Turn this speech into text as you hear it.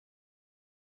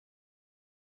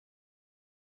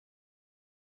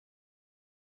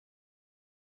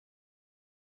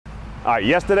All right,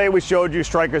 yesterday we showed you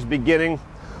Striker's beginning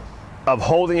of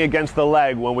holding against the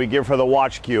leg when we give her the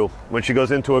watch cue, when she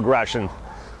goes into aggression.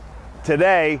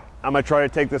 Today, I'm gonna try to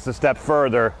take this a step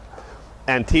further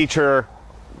and teach her,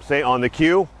 say on the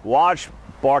cue, watch,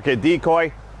 bark at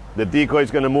decoy. The decoy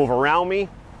is gonna move around me,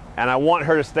 and I want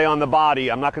her to stay on the body.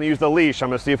 I'm not gonna use the leash. I'm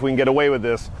gonna see if we can get away with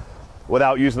this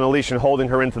without using the leash and holding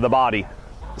her into the body.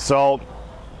 So,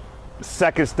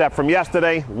 second step from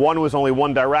yesterday, one was only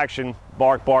one direction,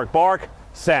 bark, bark, bark,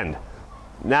 send.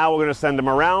 Now we're gonna send them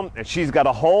around, and she's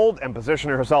gotta hold and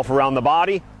position herself around the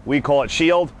body. We call it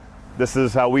shield. This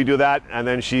is how we do that, and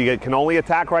then she can only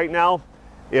attack right now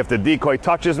if the decoy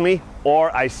touches me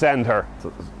or I send her.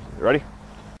 So, ready?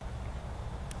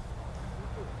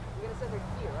 You're gonna send her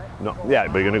here, right? No, yeah,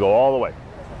 but you're gonna go all the way.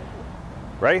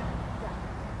 Ready?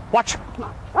 Watch.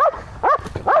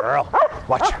 Good girl.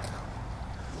 Watch.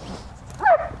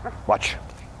 Watch.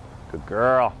 Good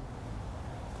girl.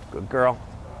 Good girl.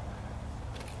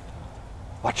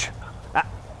 Watch. Ah,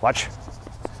 watch.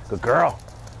 Good girl.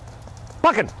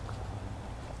 Bucking.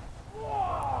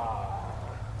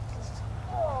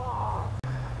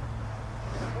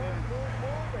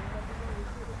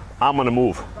 I'm gonna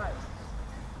move.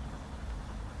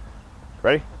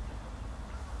 Ready?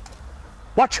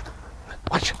 Watch.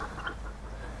 Watch.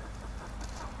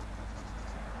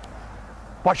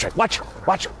 Watch. Watch.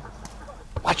 Watch.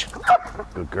 Watch.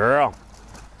 Good girl.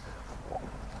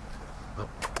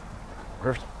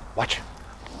 First, watch.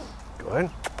 Good.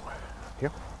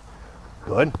 Here.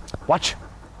 Good. Watch.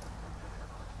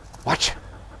 Watch.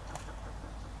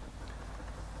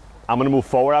 I'm gonna move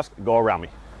forward. Go around me.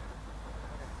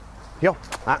 Here.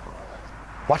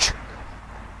 Watch.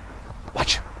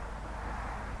 Watch.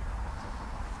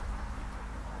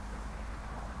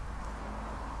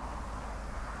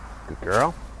 Good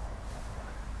girl.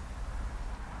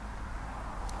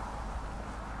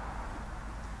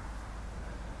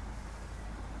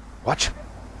 Watch.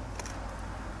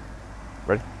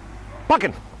 Ready?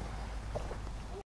 Bucking.